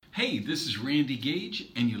Hey, this is Randy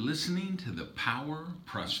Gage, and you're listening to the Power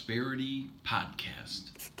Prosperity Podcast.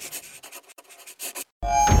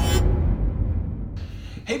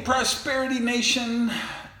 Hey, Prosperity Nation,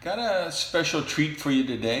 got a special treat for you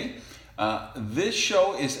today. This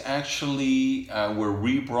show is actually, we're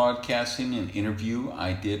rebroadcasting an interview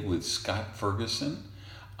I did with Scott Ferguson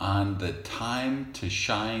on the Time to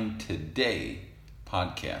Shine Today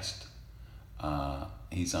podcast.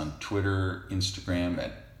 He's on Twitter, Instagram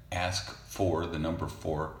at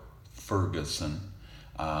ask4 Ferguson.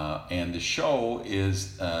 And the show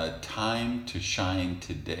is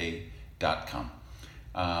timetoshinetoday.com.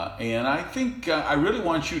 And I think I really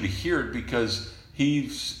want you to hear it because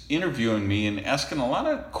he's interviewing me and asking a lot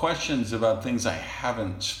of questions about things I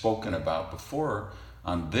haven't spoken about before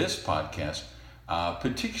on this podcast,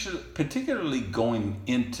 particularly going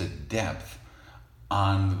into depth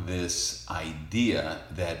on this idea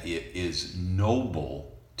that it is noble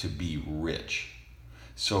to be rich.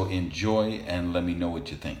 So enjoy and let me know what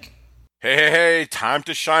you think. Hey, Time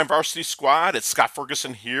to Shine Varsity Squad. It's Scott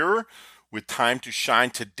Ferguson here with Time to Shine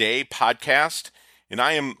Today podcast. And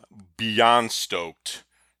I am beyond stoked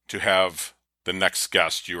to have the next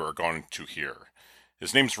guest you are going to hear.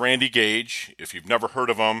 His name's Randy Gage. If you've never heard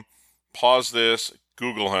of him, pause this,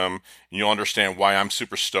 Google him, and you'll understand why I'm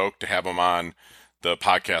super stoked to have him on the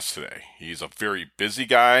podcast today. He's a very busy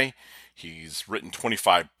guy. He's written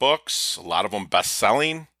 25 books, a lot of them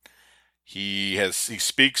best-selling. He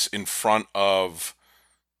speaks in front of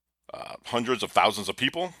hundreds of thousands of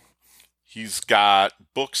people. He's got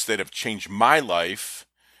books that have changed my life.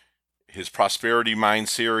 His Prosperity Mind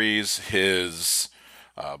series, his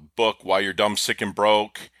book Why You're Dumb, Sick, and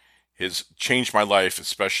Broke, has changed my life,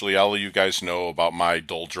 especially all of you guys know about my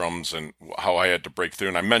doldrums and how I had to break through.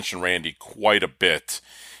 And I mentioned Randy quite a bit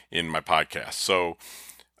in my podcast. So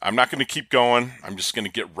I'm not going to keep going. I'm just going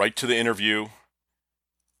to get right to the interview.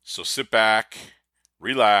 So sit back,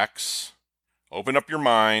 relax, open up your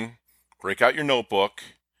mind, break out your notebook,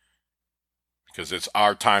 because it's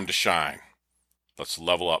our time to shine. Let's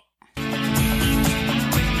level up.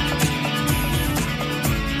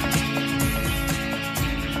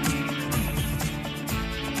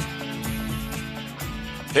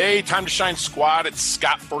 Hey, Time to Shine Squad. It's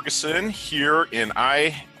Scott Ferguson here, and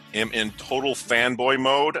I am in total fanboy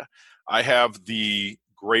mode. I have the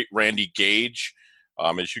great Randy Gage,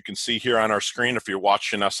 as you can see here on our screen if you're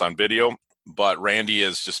watching us on video. But Randy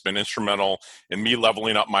has just been instrumental in me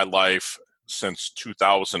leveling up my life since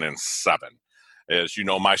 2007. As you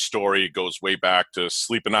know, my story goes way back to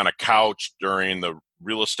sleeping on a couch during the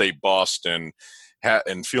real estate bust and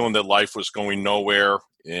feeling that life was going nowhere.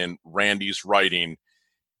 And Randy's writing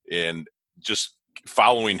and just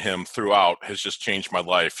following him throughout has just changed my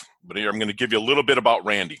life. But here I'm going to give you a little bit about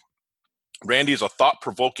Randy. Randy is a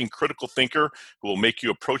thought-provoking critical thinker who will make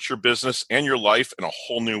you approach your business and your life in a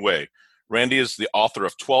whole new way. Randy is the author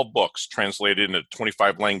of 12 books translated into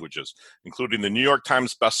 25 languages, including the New York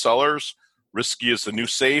Times bestsellers, Risky is the New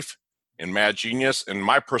Safe, and Mad Genius, and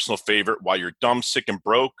my personal favorite, Why You're Dumb, Sick, and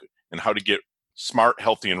Broke, and How to Get Smart,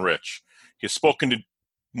 Healthy, and Rich. He has spoken to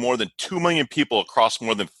more than 2 million people across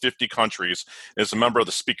more than 50 countries and is a member of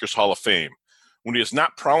the Speakers Hall of Fame. When he is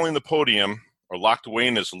not prowling the podium or locked away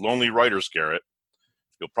in his lonely writer's garret,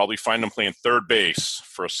 you'll probably find him playing third base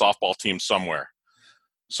for a softball team somewhere.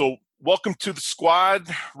 So welcome to the squad,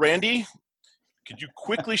 Randy. Could you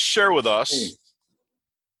quickly share with us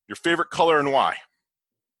your favorite color and why?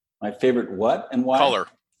 My favorite what and why? Color.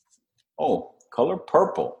 Oh, color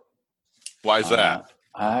purple. Why is that?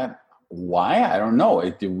 Why? I don't know.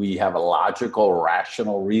 Do we have a logical,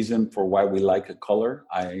 rational reason for why we like a color?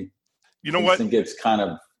 I think it's kind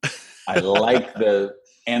of, I like the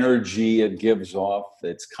energy it gives off.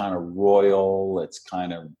 It's kind of royal. It's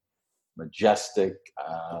kind of majestic.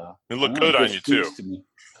 It looks good on you too.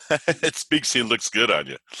 It speaks to you, looks good on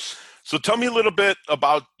you. So tell me a little bit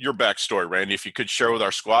about your backstory, Randy, if you could share with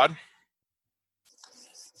our squad.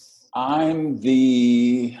 I'm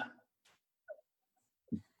the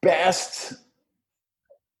best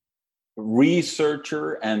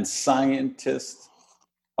researcher and scientist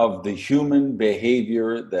of the human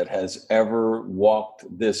behavior that has ever walked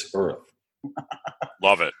this earth.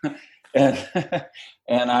 Love it. And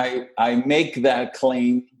I make that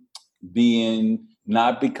claim being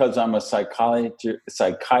not because I'm a psychiatrist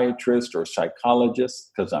or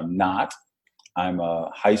psychologist, because I'm not. I'm a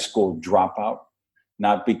high school dropout.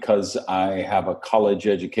 Not because I have a college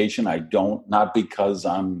education. I don't. Not because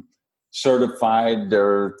I'm certified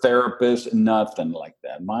or therapist. Nothing like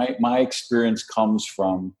that. My experience comes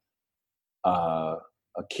from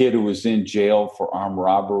a kid who was in jail for armed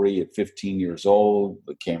robbery at 15 years old,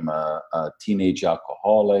 became a teenage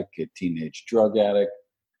alcoholic, a teenage drug addict.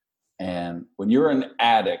 And when you're an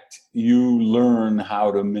addict, you learn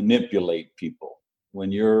how to manipulate people.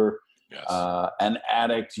 When you're an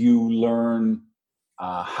addict, you learn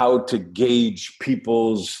how to gauge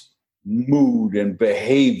people's mood and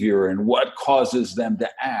behavior and what causes them to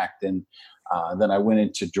act. And then I went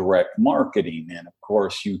into direct marketing. And of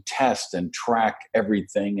course, you test and track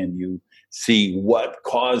everything and you see what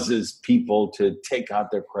causes people to take out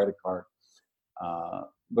their credit card.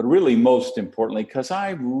 But really, most importantly, because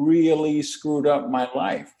I really screwed up my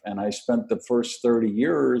life. And I spent the first 30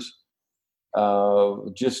 years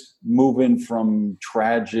just moving from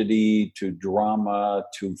tragedy to drama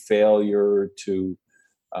to failure to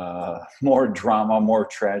more drama, more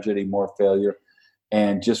tragedy, more failure.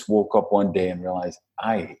 And just woke up one day and realized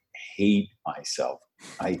I hate myself.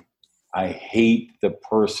 I hate the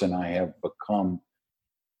person I have become.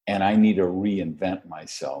 And I need to reinvent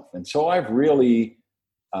myself. And so I've really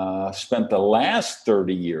spent the last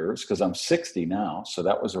 30 years, because I'm 60 now, so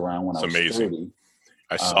that was around when I was amazing. 30.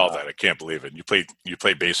 I saw that. I can't believe it. You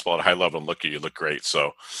played baseball at a high level, and look at you, look great.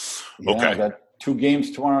 So, okay. Yeah, I got 2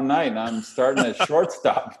 games tomorrow night, and I'm starting at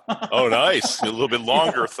shortstop. Oh, nice. A little bit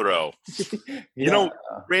longer throw. You know,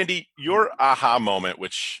 Randy, your aha moment,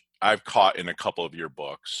 which I've caught in a couple of your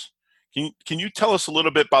books, can you tell us a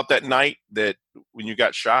little bit about that night that when you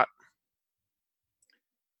got shot?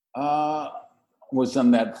 Was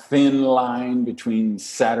on that thin line between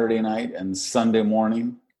Saturday night and Sunday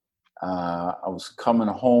morning. I was coming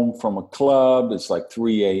home from a club. It's like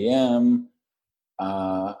 3 a.m.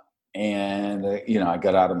 And I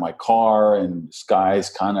got out of my car and this guy's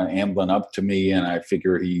kind of ambling up to me, and I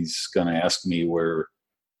figure he's going to ask me where.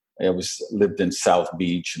 I lived in South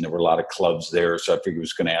Beach, and there were a lot of clubs there, so I figured he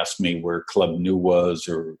was going to ask me where Club New was,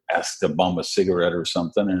 or ask to bum a cigarette or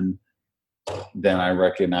something. And then I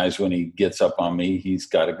recognize when he gets up on me, he's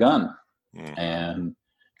got a gun. And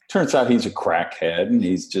turns out he's a crackhead, and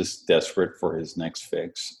he's just desperate for his next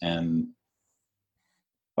fix. And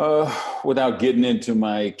without getting into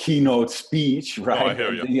my keynote speech, right? Oh, I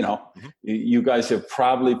hear you. You guys have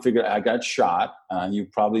probably figured I got shot. You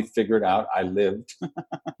probably figured out I lived.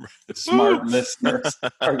 The smart listeners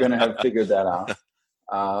are going to have figured that out.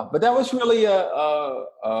 But that was really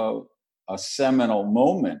a seminal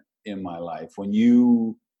moment in my life when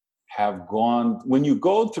you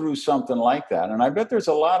go through something like that. And I bet there's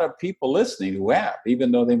a lot of people listening who have,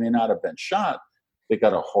 even though they may not have been shot. They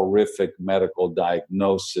got a horrific medical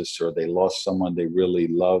diagnosis, or they lost someone they really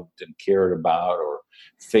loved and cared about, or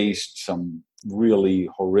faced some really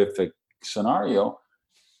horrific scenario.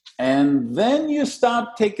 And then you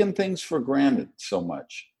stop taking things for granted so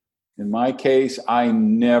much. In my case, I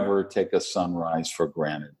never take a sunrise for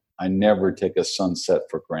granted. I never take a sunset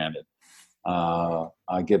for granted.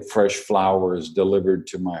 I get fresh flowers delivered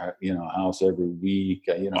to my house every week.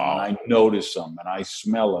 Wow. And I notice them and I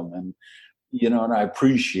smell them, and and I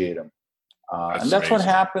appreciate them. And that's amazing. What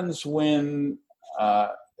happens when,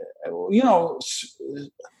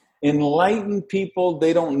 enlightened people,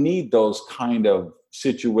 they don't need those kind of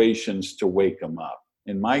situations to wake them up.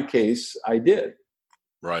 In my case, I did.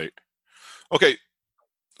 Right. Okay.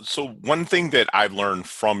 So one thing that I've learned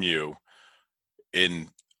from you in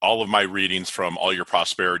all of my readings, from all your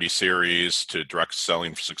prosperity series to direct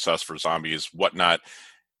selling for success for zombies, whatnot,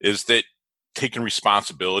 is that taking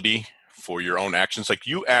responsibility for your own actions. Like,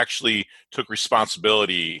 you actually took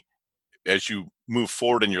responsibility as you move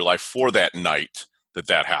forward in your life for that night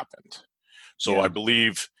that happened. So yeah. I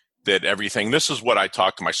believe that this is what I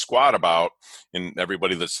talk to my squad about, and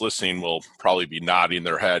everybody that's listening will probably be nodding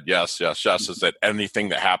their head. Yes, is that anything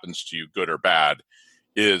that happens to you, good or bad,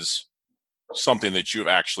 is something that you've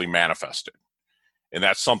actually manifested. And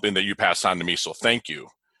that's something that you pass on to me. So thank you.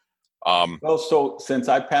 So since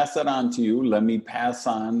I passed that on to you, let me pass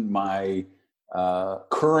on my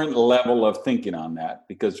current level of thinking on that,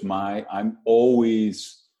 because I'm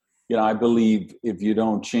always, I believe if you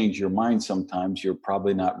don't change your mind sometimes, you're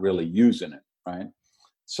probably not really using it, right?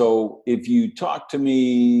 So if you talked to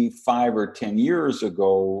me 5 or 10 years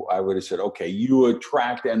ago, I would have said, okay, you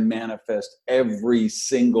attract and manifest every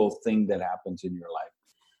single thing that happens in your life.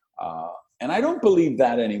 And I don't believe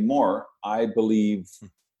that anymore. I believe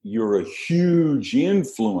you're a huge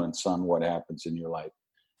influence on what happens in your life.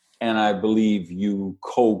 And I believe you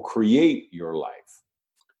co-create your life.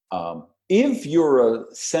 If you're a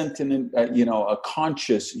sentient, a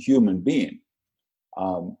conscious human being,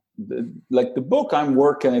 like the book I'm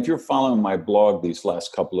working, if you're following my blog these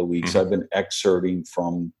last couple of weeks, I've been excerpting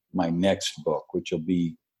from my next book, which will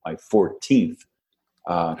be my 14th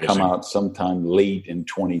come out sometime late in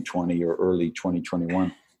 2020 or early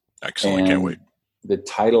 2021. Excellent. And Can't wait. the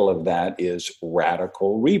title of that is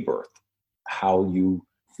Radical Rebirth. How the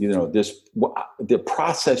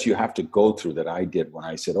process you have to go through that I did when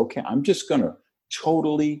I said, okay, I'm just going to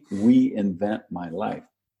totally reinvent my life.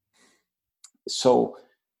 So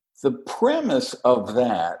the premise of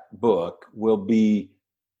that book will be,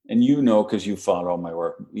 and because you follow my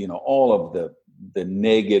work, all of the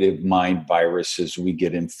negative mind viruses we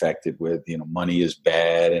get infected with, money is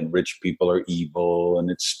bad and rich people are evil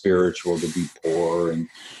and it's spiritual to be poor. And,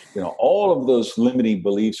 all of those limiting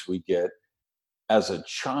beliefs we get as a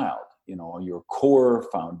child, your core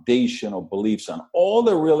foundational beliefs on all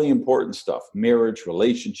the really important stuff, marriage,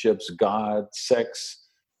 relationships, God, sex,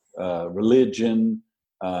 religion,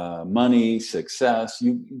 money, success,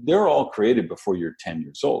 they're all created before you're 10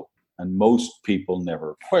 years old. And most people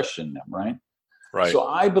never question them, right? Right. So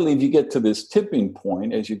I believe you get to this tipping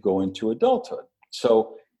point as you go into adulthood.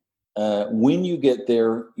 So when you get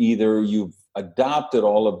there, either you've adopted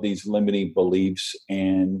all of these limiting beliefs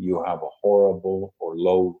and you have a horrible or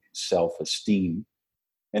low self-esteem.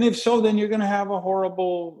 And if so, then you're going to have a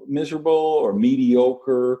horrible, miserable, or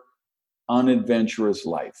mediocre, unadventurous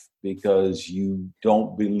life because you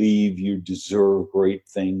don't believe you deserve great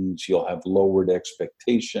things. You'll have lowered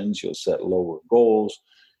expectations. You'll set lower goals.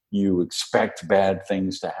 You expect bad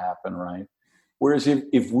things to happen, right? Whereas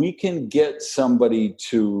if we can get somebody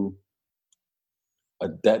to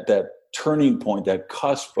that turning point, that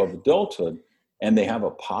cusp of adulthood, and they have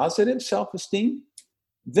a positive self-esteem,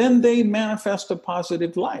 then they manifest a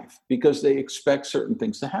positive life because they expect certain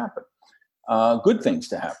things to happen, good things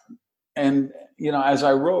to happen. And, as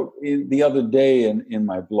I wrote the other day in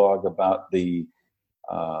my blog about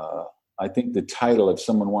I think the title, if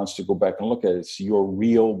someone wants to go back and look at it, it's Your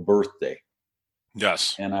Real Birthday.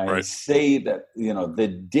 Yes. And I say that, the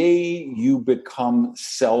day you become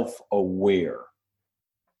self-aware,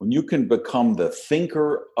 when you can become the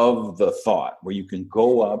thinker of the thought, where you can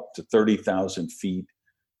go up to 30,000 feet,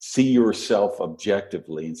 see yourself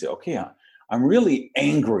objectively and say, okay, I'm really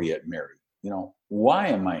angry at Mary. Why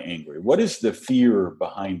am I angry? What is the fear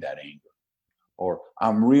behind that anger? Or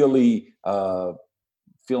I'm really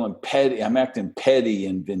feeling petty. I'm acting petty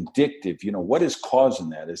and vindictive. What is causing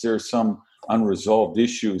that? Is there some unresolved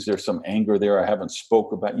issue? Is there some anger there I haven't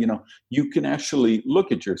spoke about? You can actually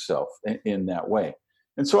look at yourself in that way.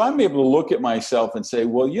 And so I'm able to look at myself and say,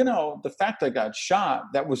 well, the fact I got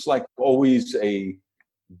shot, that was like always a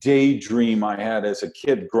daydream I had as a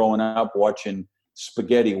kid growing up watching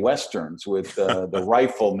spaghetti westerns with the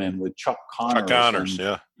rifleman with Chuck Connors,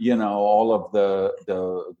 and, all of the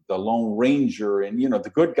Lone Ranger, and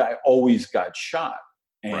the good guy always got shot,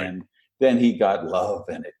 and then he got love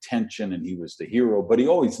and attention, and he was the hero, but he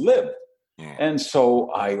always lived. And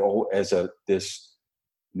so as this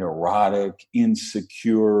neurotic,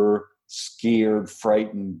 insecure, scared,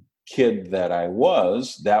 frightened kid that I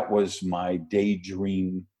was, that was my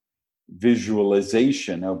daydream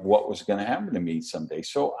visualization of what was going to happen to me someday.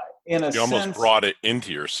 So you almost brought it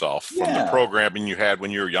into yourself from the programming you had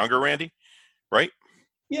when you were younger, Randy, right?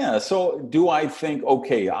 Yeah. So do I think,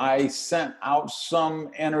 okay, I sent out some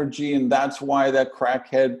energy and that's why that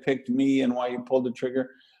crackhead picked me and why you pulled the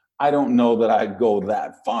trigger? I don't know that I'd go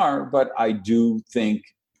that far, but I do think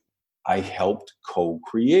I helped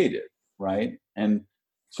co-create it, right? And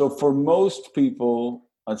so for most people,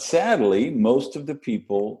 sadly, most of the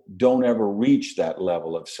people don't ever reach that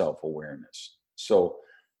level of self-awareness. So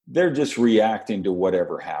they're just reacting to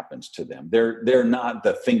whatever happens to them. They're not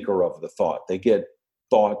the thinker of the thought. They get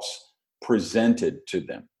thoughts presented to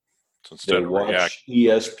them. So they watch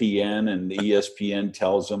ESPN, and the ESPN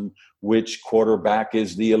tells them which quarterback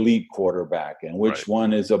is the elite quarterback and which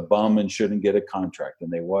one is a bum and shouldn't get a contract.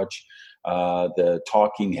 And they watch the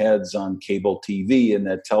talking heads on cable TV, and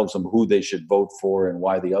that tells them who they should vote for and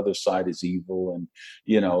why the other side is evil. And,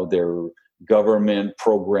 their government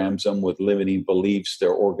programs them with limiting beliefs.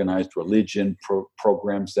 Their organized religion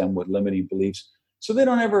programs them with limiting beliefs. So they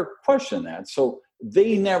don't ever question that. So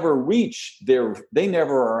they never they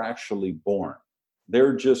never are actually born.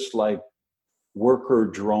 They're just like worker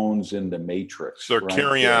drones in the matrix. So they're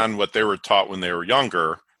carrying on what they were taught when they were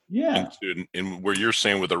younger. Yeah. And where you're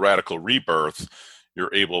saying with the radical rebirth,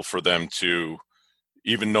 you're able for them to,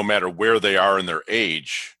 even no matter where they are in their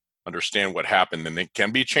age, understand what happened and it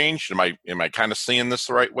can be changed. Am I kind of seeing this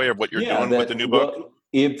the right way of what you're doing with the new book?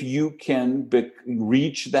 If you can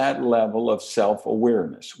reach that level of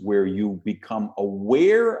self-awareness where you become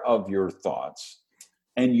aware of your thoughts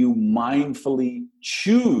and you mindfully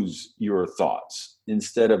choose your thoughts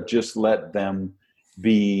instead of just let them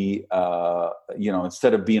be,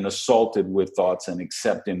 instead of being assaulted with thoughts and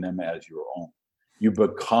accepting them as your own, you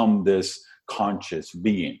become this conscious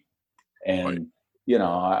being. And, Right.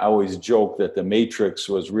 I always joke that The Matrix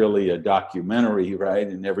was really a documentary, right?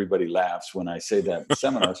 And everybody laughs when I say that in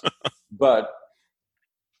seminars. But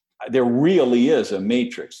there really is a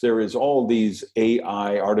matrix. There is all these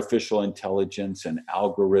AI, artificial intelligence, and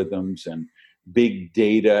algorithms and big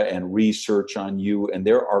data and research on you. And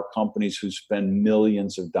there are companies who spend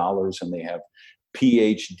millions of dollars, and they have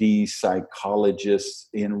PhD psychologists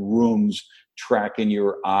in rooms tracking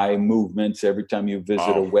your eye movements every time you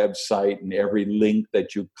visit a website, and every link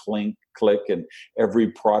that you click, and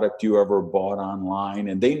every product you ever bought online.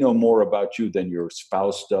 And they know more about you than your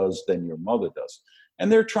spouse does, than your mother does.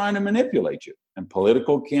 And they're trying to manipulate you. And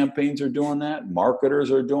political campaigns are doing that.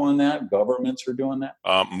 Marketers are doing that. Governments are doing that.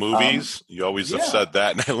 Movies, you always have said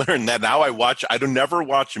that. And I learned that. Now I don't never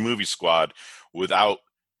watch a movie, Squad, without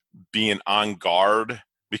being on guard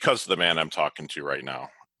because of the man I'm talking to right now.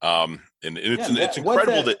 And it's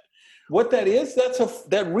incredible that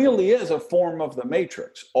really is a form of the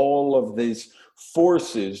matrix. All of these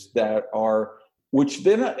forces that are, which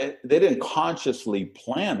they didn't consciously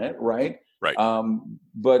plan it, right? Right.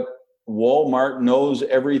 But Walmart knows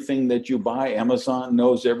everything that you buy. Amazon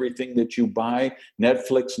knows everything that you buy.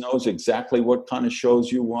 Netflix knows exactly what kind of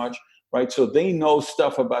shows you watch, right? So they know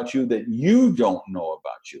stuff about you that you don't know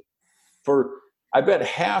about you. I bet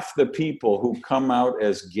half the people who come out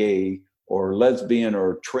as gay or lesbian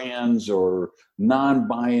or trans or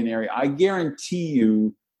non-binary, I guarantee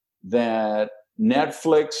you that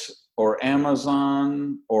Netflix or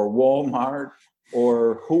Amazon or Walmart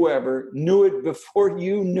or whoever knew it before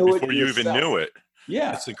you knew it. Before you even knew it.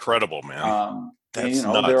 Yeah. It's incredible, man. That's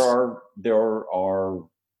nuts. There are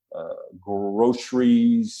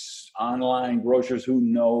online grocers who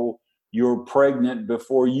know you're pregnant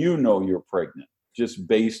before you know you're pregnant, just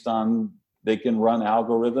based on, they can run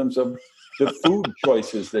algorithms of the food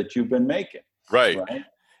choices that you've been making. Right.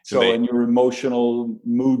 So, and your emotional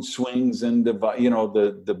mood swings and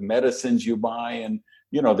the medicines you buy, and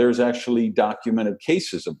there's actually documented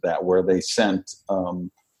cases of that where they sent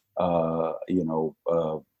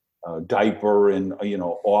diaper and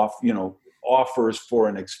offers for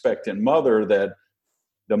an expectant mother that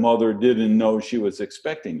the mother didn't know she was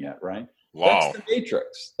expecting yet, right? Wow. That's the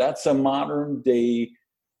matrix. That's a modern day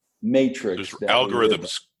matrix. There's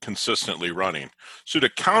algorithms consistently running. So to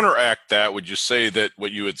counteract that, would you say that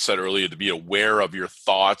what you had said earlier, to be aware of your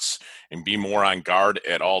thoughts and be more on guard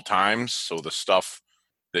at all times? So the stuff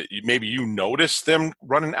that maybe you notice them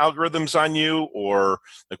running algorithms on you, or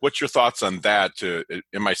like, what's your thoughts on that?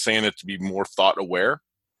 Am I saying it to be more thought aware?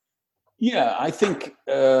 Yeah, I think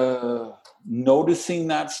noticing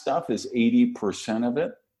that stuff is 80% of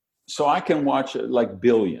it. So I can watch it, like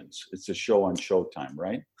Billions. It's a show on Showtime,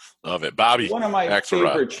 right? Love it. Bobby. One of my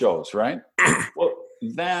favorite shows, right? Well,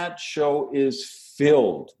 that show is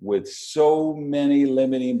filled with so many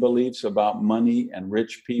limiting beliefs about money and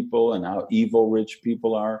rich people and how evil rich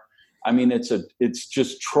people are. I mean, it's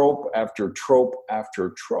just trope after trope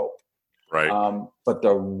after trope. Right. But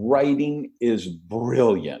the writing is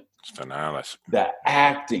brilliant. It's phenomenal. The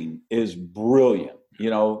acting is brilliant.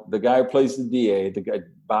 The guy who plays the DA, the guy,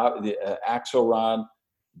 Bob, Axelrod,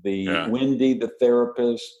 Wendy, the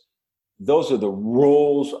therapist. Those are the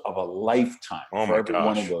roles of a lifetime for every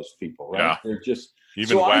one of those people, right? Yeah. They're just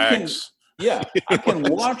even Wags. I can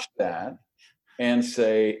watch that and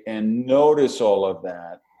notice all of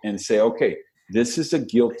that and say, okay, this is a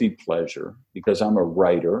guilty pleasure because I'm a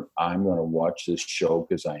writer. I'm going to watch this show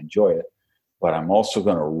because I enjoy it. But I'm also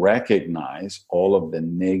going to recognize all of the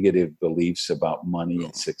negative beliefs about money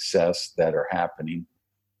and success that are happening.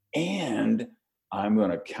 And I'm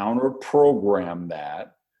going to counter program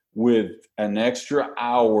that with an extra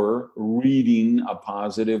hour reading a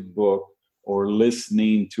positive book or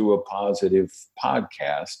listening to a positive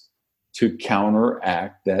podcast to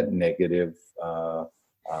counteract that negative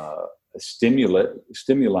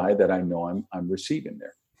stimuli that I know I'm receiving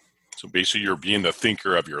there. So basically, you're being the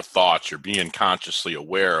thinker of your thoughts. You're being consciously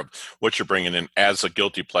aware of what you're bringing in as a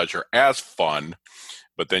guilty pleasure, as fun.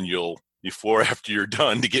 But then after you're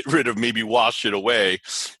done, to get rid of, maybe wash it away,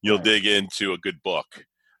 you'll dig into a good book.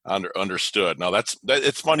 Understood. Now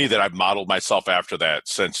it's funny that I've modeled myself after that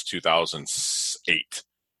since 2008,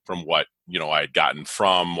 from what I had gotten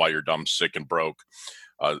from Why You're Dumb, Sick, and Broke.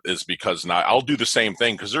 Is because now I'll do the same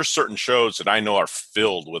thing, because there's certain shows that I know are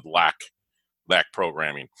filled with lack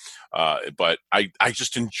programming, but I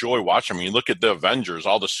just enjoy watching. I mean, look at the Avengers,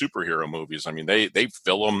 all the superhero movies. I mean, they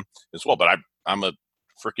fill them as well. But I'm a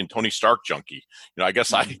freaking Tony Stark junkie. I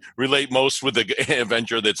guess I relate most with the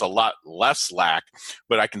Avenger that's a lot less lack,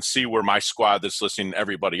 but I can see where my squad that's listening to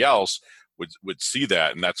everybody else would see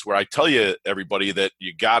that. And that's where I tell you, everybody, that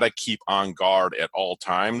you got to keep on guard at all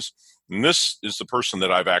times. And this is the person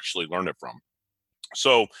that I've actually learned it from.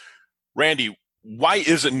 So, Randy, why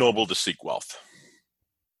is it noble to seek wealth?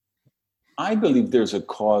 I believe there's a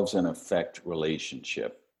cause and effect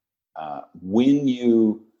relationship.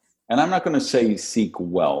 And I'm not going to say seek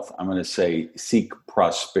wealth, I'm going to say seek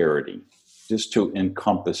prosperity, just to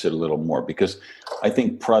encompass it a little more, because I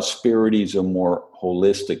think prosperity is a more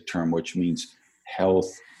holistic term, which means health,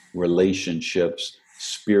 relationships,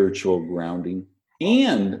 spiritual grounding,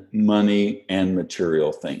 and money and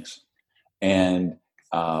material things. And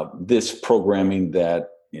this programming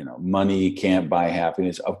that, money can't buy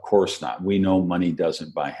happiness, of course not. We know money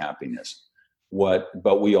doesn't buy happiness.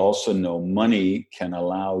 But we also know money can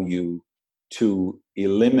allow you to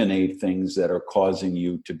eliminate things that are causing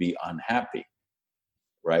you to be unhappy,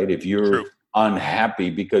 right? If you're unhappy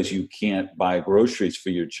because you can't buy groceries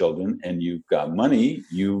for your children and you've got money,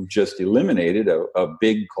 you just eliminated a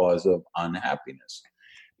big cause of unhappiness.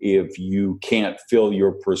 If you can't fill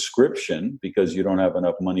your prescription because you don't have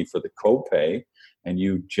enough money for the copay and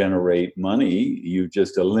you generate money, you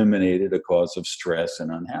just eliminated a cause of stress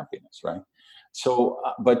and unhappiness, right? So,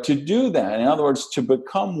 but to do that, in other words, to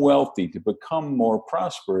become wealthy, to become more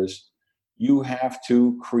prosperous, you have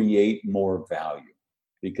to create more value,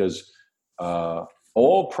 because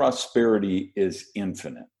all prosperity is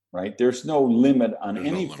infinite, right? There's no limit on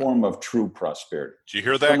any form of true prosperity. Do you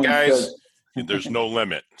hear that, guys? There's no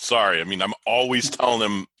limit. Sorry. I mean, I'm always telling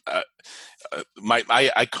them,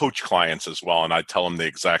 I coach clients as well, and I tell them the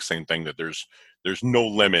exact same thing, that there's no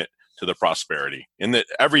limit to the prosperity, and that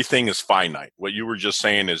everything is finite. What you were just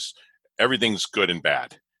saying is everything's good and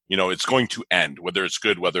bad. It's going to end, whether it's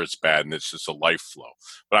good, whether it's bad, and it's just a life flow.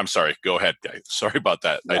 But I'm sorry, go ahead, guys. Sorry about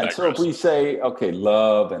that. Yeah, so if we say, okay,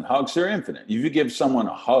 love and hugs are infinite. If you give someone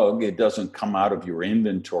a hug, it doesn't come out of your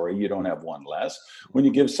inventory. You don't have one less. When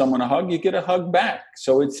you give someone a hug, you get a hug back.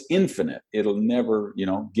 So it's infinite. It'll never,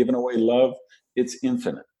 giving away love, it's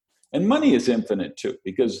infinite. And money is infinite too,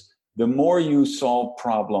 because the more you solve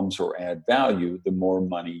problems or add value, the more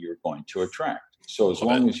money you're going to attract. So as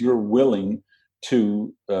long as you're willing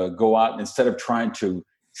to go out, instead of trying to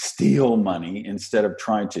steal money, instead of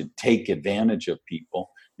trying to take advantage of people,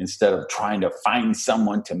 instead of trying to find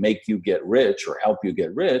someone to make you get rich or help you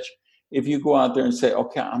get rich, if you go out there and say,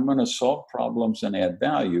 okay, I'm going to solve problems and add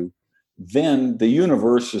value, then the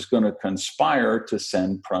universe is going to conspire to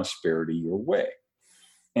send prosperity your way.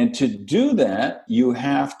 And to do that, you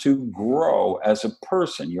have to grow as a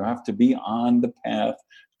person. You have to be on the path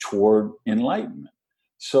toward enlightenment.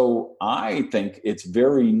 So I think it's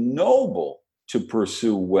very noble to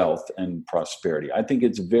pursue wealth and prosperity. I think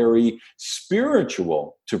it's very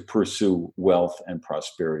spiritual to pursue wealth and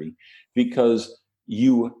prosperity, because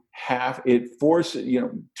it forces,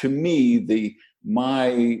 to me,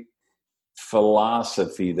 my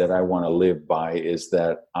philosophy that I want to live by is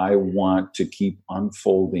that I want to keep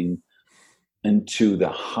unfolding into the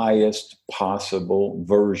highest possible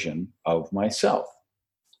version of myself.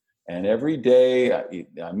 And every day,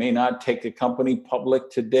 I may not take a company public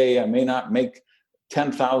today. I may not make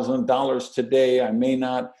 $10,000 today. I may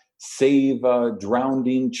not save a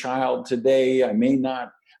drowning child today. I may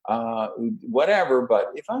not, whatever.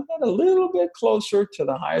 But if I got a little bit closer to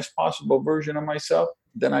the highest possible version of myself,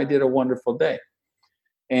 then I did a wonderful day.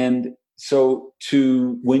 And so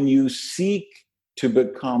when you seek to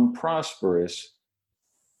become prosperous,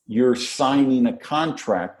 you're signing a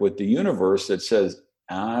contract with the universe that says,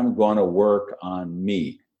 I'm going to work on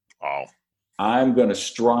me. Wow. I'm going to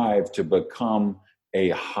strive to become a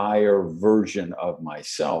higher version of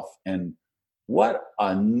myself. And what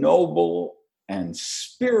a noble and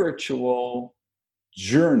spiritual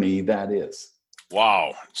journey that is.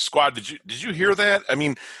 Wow. Squad, did you hear that? I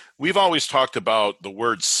mean, we've always talked about the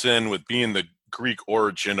word sin with being the Greek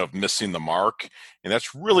origin of missing the mark. And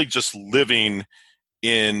that's really just living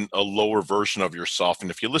in a lower version of yourself. And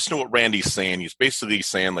if you listen to what Randy's saying, he's basically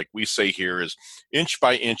saying, like we say here, is inch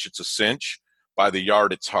by inch, it's a cinch. By the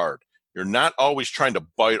yard, it's hard. You're not always trying to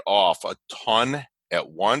bite off a ton at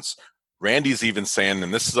once. Randy's even saying,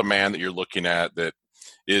 and this is a man that you're looking at that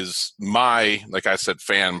is like I said,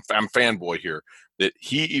 I'm fanboy here, that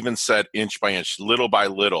he even said inch by inch, little by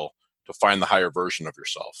little, to find the higher version of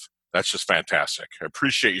yourself. That's just fantastic. I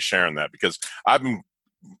appreciate you sharing that, because I've been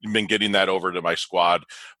been getting that over to my squad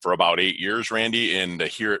for about 8 years, Randy, and to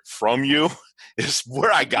hear it from you is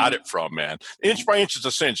where I got it from, man. Inch by Inch is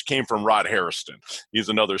a Cinch came from Rod Harrison. He's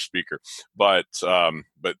another speaker, but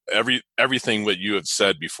everything that you have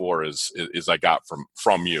said before is I got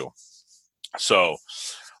from you. So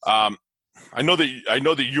I know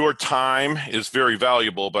that your time is very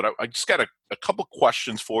valuable, but I just got a couple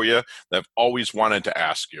questions for you that I've always wanted to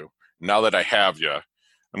ask you. Now that I have you,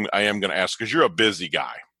 I am going to ask, because you're a busy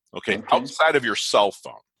guy. Okay. Outside of your cell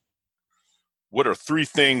phone, what are 3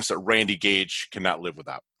 things that Randy Gage cannot live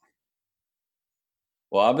without?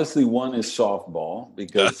 Well, obviously one is softball,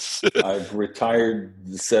 because I've retired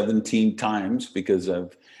 17 times because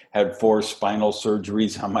I've had 4 spinal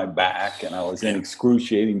surgeries on my back and I was in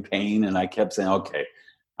excruciating pain, and I kept saying, okay,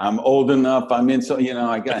 I'm old enough. I'm in, so,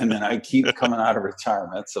 and then I keep coming out of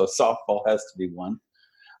retirement. So softball has to be one.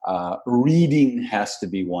 Reading has to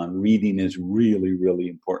be one. Reading is really, really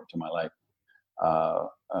important to my life.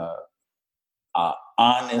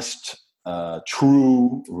 Honest,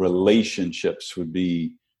 true relationships would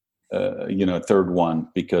be, third one,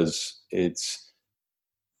 because it's,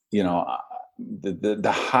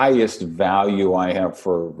 the highest value I have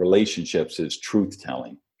for relationships is truth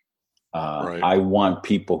telling. Right. I want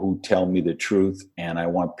people who tell me the truth, and I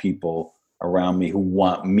want people around me who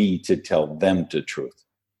want me to tell them the truth,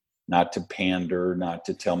 not to pander, not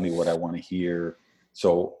to tell me what I want to hear.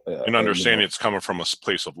 So, and understanding it's coming from a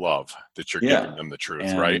place of love that you're giving them the truth,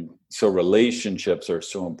 and right? So relationships are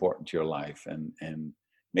so important to your life, and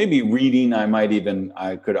maybe reading.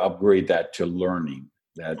 I could upgrade that to learning.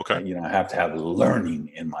 That I have to have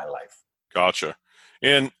learning in my life. Gotcha.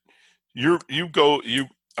 And you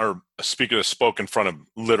are a speaker that spoke in front of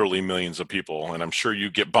literally millions of people, and I'm sure you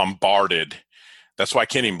get bombarded. That's why I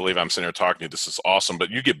can't even believe I'm sitting here talking to you. This is awesome, but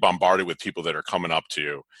you get bombarded with people that are coming up to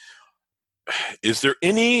you. Is there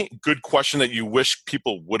any good question that you wish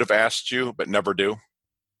people would have asked you but never do?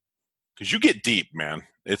 Because you get deep, man.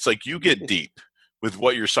 It's like you get deep with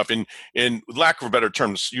what you're suffering. In lack of better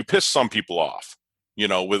terms, you piss some people off,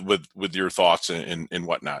 with your thoughts and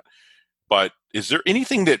whatnot. But is there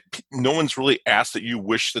anything that no one's really asked that you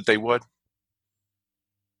wish that they would?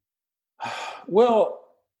 Well,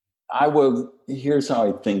 here's how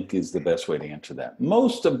I think is the best way to answer that.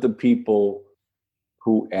 Most of the people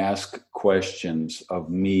who ask questions of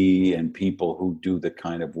me and people who do the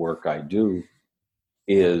kind of work I do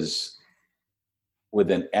is with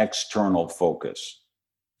an external focus.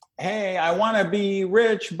 Hey, I want to be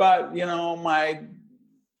rich, but I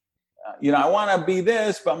want to be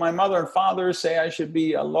this, but my mother and father say I should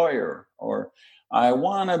be a lawyer, or I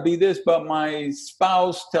want to be this, but my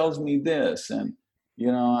spouse tells me this, and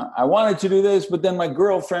I wanted to do this, but then my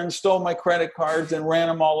girlfriend stole my credit cards and ran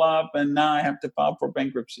them all up, and now I have to file for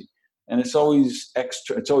bankruptcy. And it's always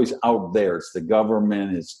extra. It's always out there. It's the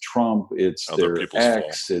government. It's Trump. It's their ex.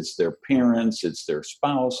 Fault. It's their parents. It's their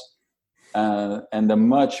spouse. And the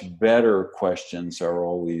much better questions are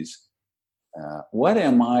always, what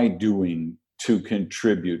am I doing to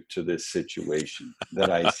contribute to this situation that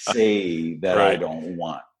I say that I don't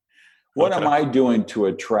want? What am I doing to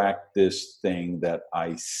attract this thing that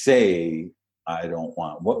I say I don't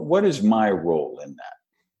want? What is my role in that?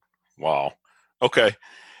 Wow. Okay.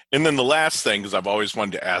 And then the last thing, because I've always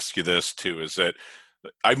wanted to ask you this too, is that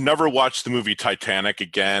I've never watched the movie Titanic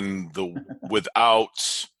again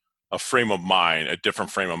without a frame of mind, a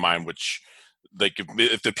different frame of mind, which like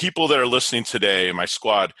if the people that are listening today, my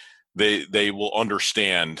squad, they will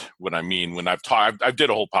understand what I mean when I've talked. I did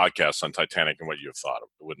a whole podcast on Titanic and what you thought of,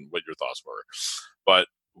 what your thoughts were. But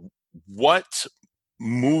what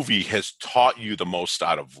movie has taught you the most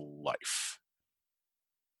out of life?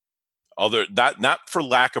 Other that, not for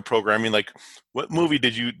lack of programming. Like, what movie do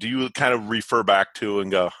you kind of refer back to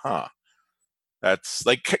and go, huh? That's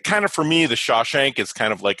like kind of for me, The Shawshank is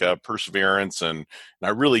kind of like a perseverance, and I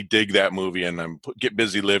really dig that movie. And I'm Get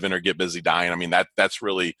Busy Living or Get Busy Dying. I mean, that's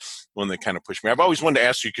really one that kind of pushed me. I've always wanted to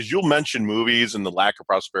ask you, because you'll mention movies and the lack of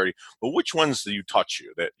prosperity, but which ones do you touch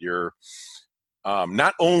you that you're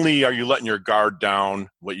not only are you letting your guard down,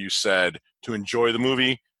 what you said, to enjoy the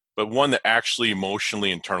movie, but one that actually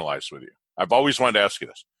emotionally internalized with you? I've always wanted to ask you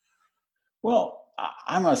this. Well,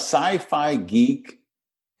 I'm a sci-fi geek.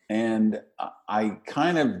 And I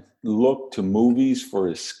kind of look to movies for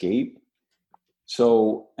escape.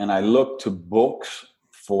 And I look to books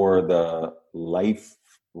for the life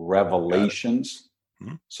revelations.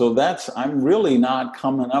 Mm-hmm. So I'm really not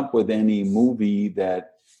coming up with any movie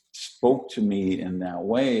that spoke to me in that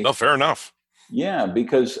way. No, fair enough. Yeah,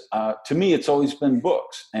 because to me, it's always been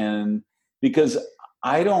books. And because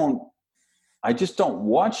I don't I just don't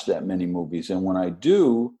watch that many movies. And when I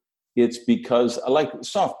do, it's because I like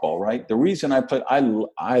softball, right? The reason I play,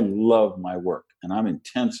 I love my work, and I'm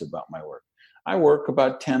intense about my work. I work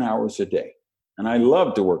about 10 hours a day, and I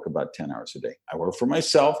love to work about 10 hours a day. I work for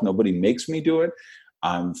myself. Nobody makes me do it.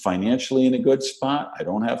 I'm financially in a good spot. I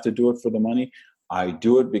don't have to do it for the money. I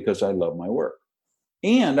do it because I love my work.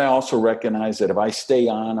 And I also recognize that if I stay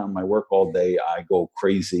on my work all day, I go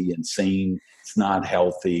crazy, insane. It's not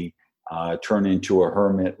healthy. Turn into a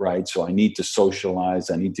hermit, right? So I need to socialize.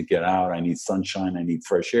 I need to get out. I need sunshine. I need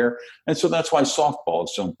fresh air. And so that's why softball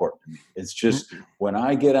is so important to me. It's just when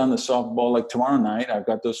I get on the softball, like tomorrow night, I've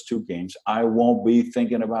got those 2 games. I won't be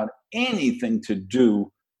thinking about anything to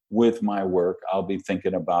do with my work. I'll be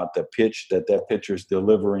thinking about the pitch that pitcher's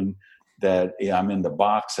delivering, that I'm in the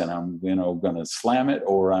box and I'm, going to slam it,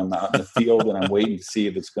 or I'm out in the field and I'm waiting to see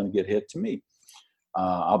if it's going to get hit to me.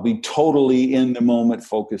 I'll be totally in the moment,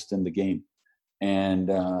 focused in the game. And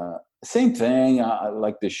same thing,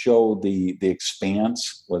 like the show, The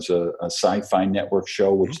Expanse was a sci-fi network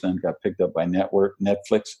show, which then got picked up by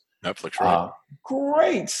Netflix. Netflix, right?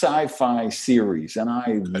 Great sci-fi series. And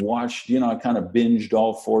I watched, I kind of binged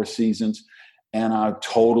all 4 seasons. And I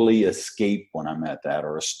totally escape when I'm at that,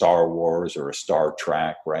 or a Star Wars or a Star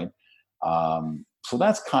Trek, right? So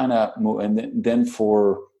that's kind of, and then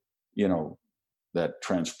for, that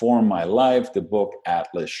transformed my life, the book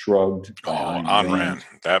Atlas Shrugged by Ayn Rand.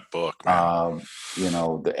 That book, man.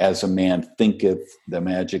 As a Man Thinketh, The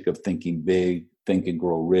Magic of Thinking Big, Think and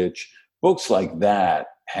Grow Rich. Books like that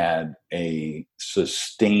had a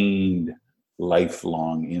sustained,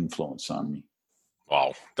 lifelong influence on me.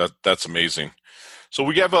 Wow, that's amazing. So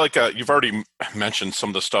we have you've already mentioned some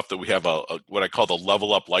of the stuff that we have what I call the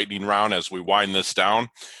level up lightning round as we wind this down.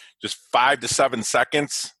 Just 5 to 7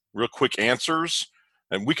 seconds, real quick answers.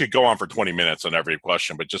 And we could go on for 20 minutes on every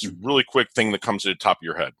question, but just really quick thing that comes to the top of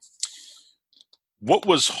your head. What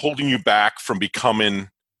was holding you back from becoming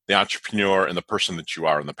the entrepreneur and the person that you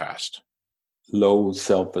are in the past? Low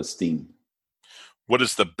self-esteem. What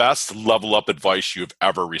is the best level up advice you've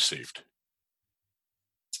ever received?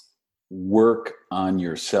 Work on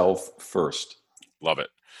yourself first. Love it.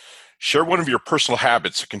 Share one of your personal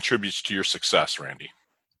habits that contributes to your success, Randy.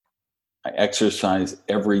 I exercise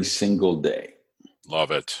every single day.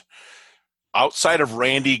 Love it. Outside of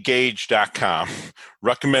randygage.com,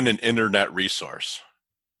 recommend an internet resource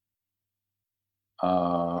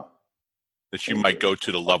that you might go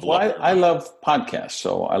to level up. I love podcasts,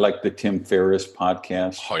 so I like the Tim Ferriss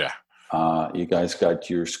podcast. Oh, yeah. You guys got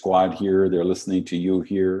your squad here. They're listening to you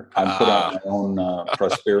here. I put out my own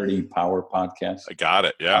Prosperity Power podcast. I got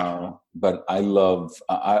it, yeah. But I love,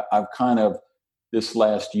 I've kind of, this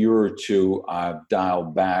last year or two, I've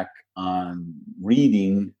dialed back on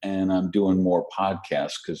reading, and I'm doing more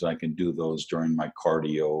podcasts because I can do those during my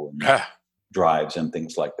cardio and drives and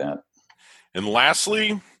things like that. And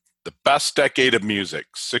lastly, the best decade of music,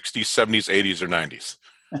 60s, 70s, 80s, or 90s?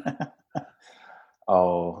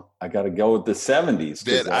 Oh, I got to go with the 70s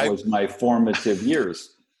because that was my formative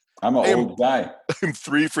years. I'm an old guy. I'm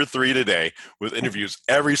 3 for 3 today with interviews.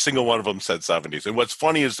 Every single one of them said 70s. And what's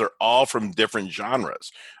funny is they're all from different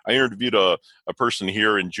genres. I interviewed a person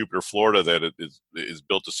here in Jupiter, Florida that is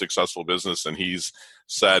built a successful business, and he's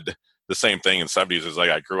said the same thing in 70s. It's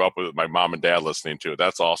like I grew up with my mom and dad listening to it.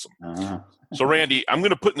 That's awesome. So, Randy, I'm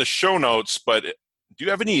going to put in the show notes, but do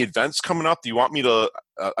you have any events coming up? Do you want me to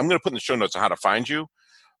I'm going to put in the show notes on how to find you.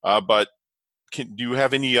 But do you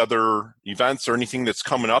have any other events or anything that's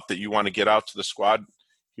coming up that you want to get out to the squad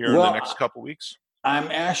here in the next couple of weeks?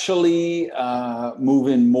 I'm actually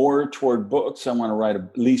moving more toward books. I want to write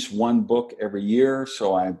at least one book every year.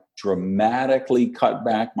 So I dramatically cut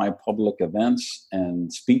back my public events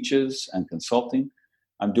and speeches and consulting.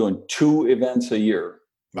 I'm doing 2 events a year.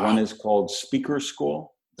 Wow. One is called Speaker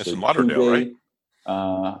School. It's in Lauderdale, right?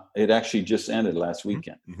 It actually just ended last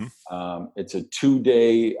weekend. Mm-hmm. It's a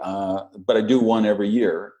 2-day, but I do one every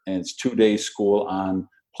year, and it's 2-day school on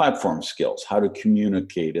platform skills, how to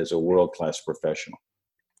communicate as a world-class professional.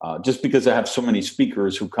 Just because I have so many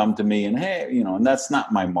speakers who come to me and, hey, and that's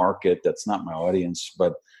not my market, that's not my audience,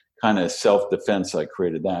 but kind of self-defense, I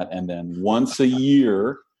created that. And then once a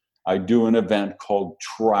year, I do an event called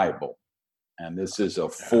Tribal. And this is a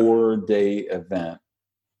 4-day event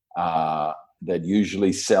that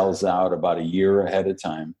usually sells out about a year ahead of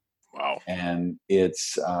time. Wow. And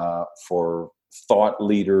it's for thought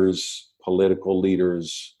leaders, political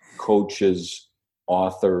leaders, coaches,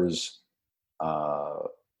 authors, big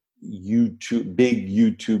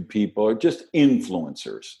YouTube people, or just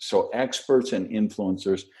influencers. So experts and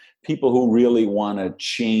influencers, people who really want to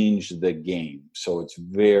change the game. So it's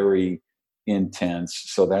very intense.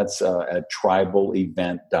 So that's at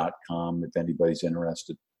tribalevent.com if anybody's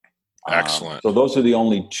interested. Excellent. So those are the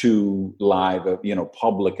only two live,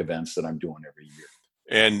 public events that I'm doing every year.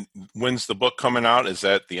 And when's the book coming out? Is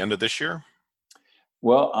that the end of this year?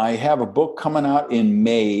 Well, I have a book coming out in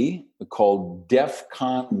May called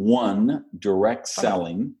DEFCON 1 Direct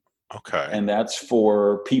Selling. Okay. And that's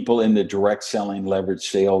for people in the direct selling leverage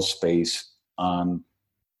sales space on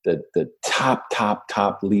the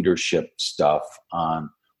top leadership stuff on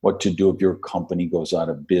what to do if your company goes out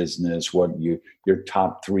of business, what your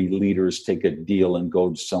top 3 leaders take a deal and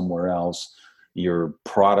go somewhere else, your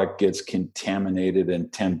product gets contaminated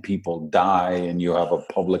and 10 people die and you have a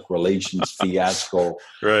public relations fiasco,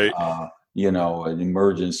 right? An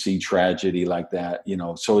emergency tragedy like that,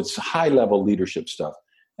 so it's high level leadership stuff.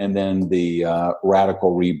 And then the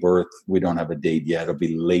Radical Rebirth, we don't have a date yet. It'll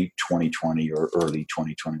be late 2020 or early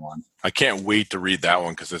 2021. I can't wait to read that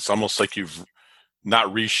one because it's almost like you've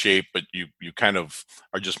not reshaped, but you kind of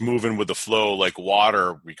are just moving with the flow like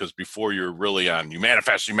water, because before you're really you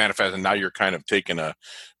manifest, and now you're kind of taking a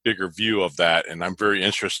bigger view of that. And I'm very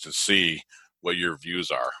interested to see what your views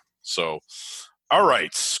are. So, all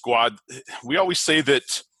right, squad, we always say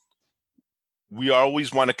that we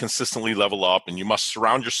always want to consistently level up, and you must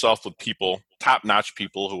surround yourself with people, top-notch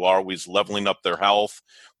people who are always leveling up their health,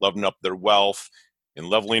 leveling up their wealth, and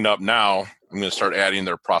leveling up now. I'm going to start adding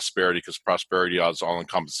their prosperity, because prosperity is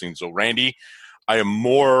all-encompassing. So, Randy, I am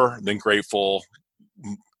more than grateful,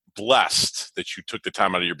 blessed that you took the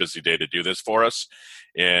time out of your busy day to do this for us,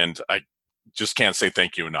 and I just can't say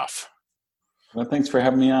thank you enough. Well, thanks for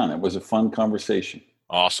having me on. It was a fun conversation.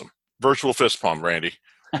 Awesome. Virtual fist pump, Randy.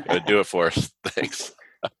 Do it for us. Thanks.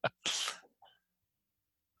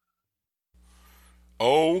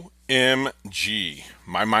 OMG.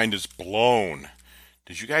 My mind is blown.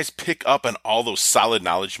 Did you guys pick up on all those solid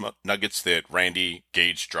knowledge nuggets that Randy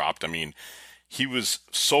Gage dropped? I mean, he was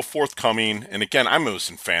so forthcoming. And again, I'm almost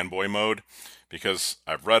in fanboy mode because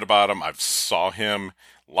I've read about him. I've saw him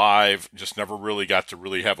live, just never really got to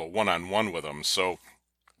really have a one-on-one with him. So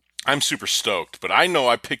I'm super stoked, but I know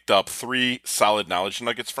I picked up 3 solid knowledge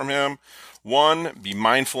nuggets from him. 1, be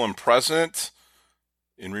mindful and present,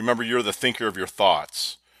 and remember you're the thinker of your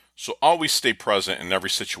thoughts. So always stay present in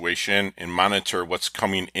every situation and monitor what's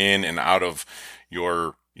coming in and out of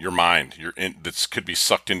your mind. That could be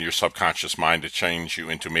sucked into your subconscious mind to change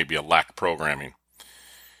you into maybe a lack programming.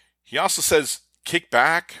 He also says, kick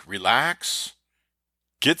back, relax,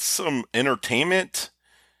 get some entertainment,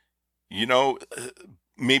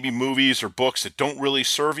 maybe movies or books that don't really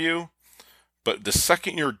serve you, but the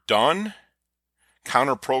second you're done,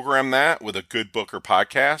 counter program that with a good book or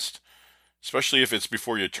podcast, especially if it's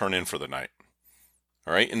before you turn in for the night.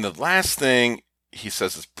 All right. And the last thing he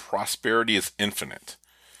says is prosperity is infinite,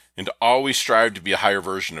 and to always strive to be a higher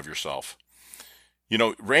version of yourself.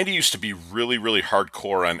 Randy used to be really, really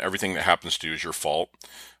hardcore on everything that happens to you is your fault.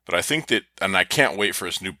 But I think that, and I can't wait for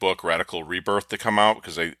his new book, Radical Rebirth, to come out,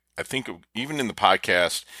 because I think even in the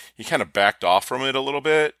podcast, he kind of backed off from it a little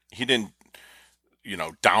bit. He didn't,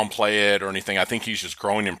 downplay it or anything. I think he's just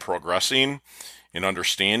growing and progressing and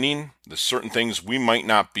understanding that certain things we might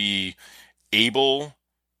not be able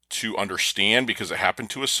to understand because it happened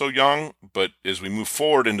to us so young. But as we move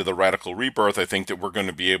forward into the Radical Rebirth, I think that we're going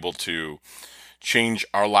to be able to change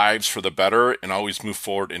our lives for the better and always move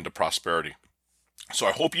forward into prosperity. So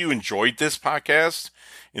I hope you enjoyed this podcast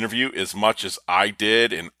interview as much as I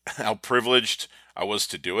did and how privileged I was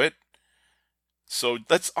to do it. So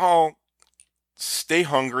let's all stay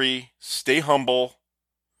hungry, stay humble,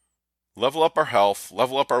 level up our health,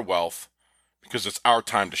 level up our wealth, because it's our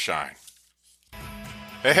time to shine.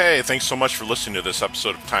 Hey, thanks so much for listening to this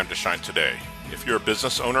episode of Time to Shine today. If you're a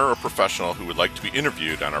business owner or professional who would like to be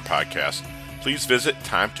interviewed on our podcast, please visit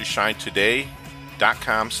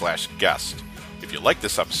timetoshinetoday.com/guest. If you like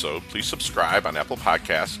this episode, please subscribe on Apple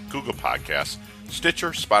Podcasts, Google Podcasts, Stitcher,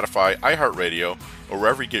 Spotify, iHeartRadio, or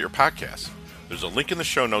wherever you get your podcasts. There's a link in the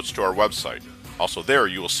show notes to our website. Also there,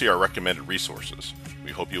 you will see our recommended resources. We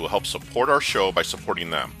hope you will help support our show by supporting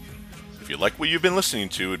them. If you like what you've been listening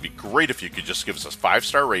to, it'd be great if you could just give us a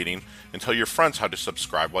 5-star rating and tell your friends how to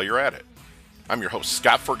subscribe while you're at it. I'm your host,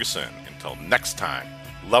 Scott Ferguson. Until next time,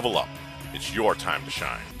 level up. It's your time to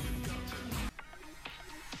shine.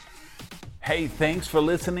 Hey, thanks for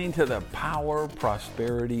listening to the Power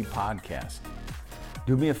Prosperity Podcast.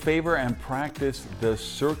 Do me a favor and practice the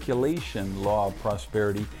circulation law of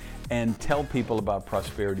prosperity and tell people about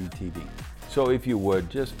Prosperity TV. So if you would,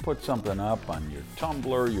 just put something up on your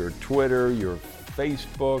Tumblr, your Twitter, your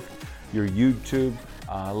Facebook, your YouTube.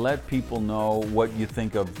 Let people know what you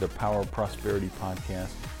think of the Power Prosperity Podcast.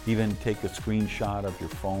 even take a screenshot of your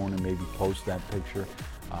phone and maybe post that picture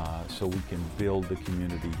so we can build the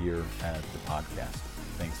community here at the podcast.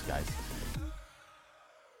 Thanks, guys.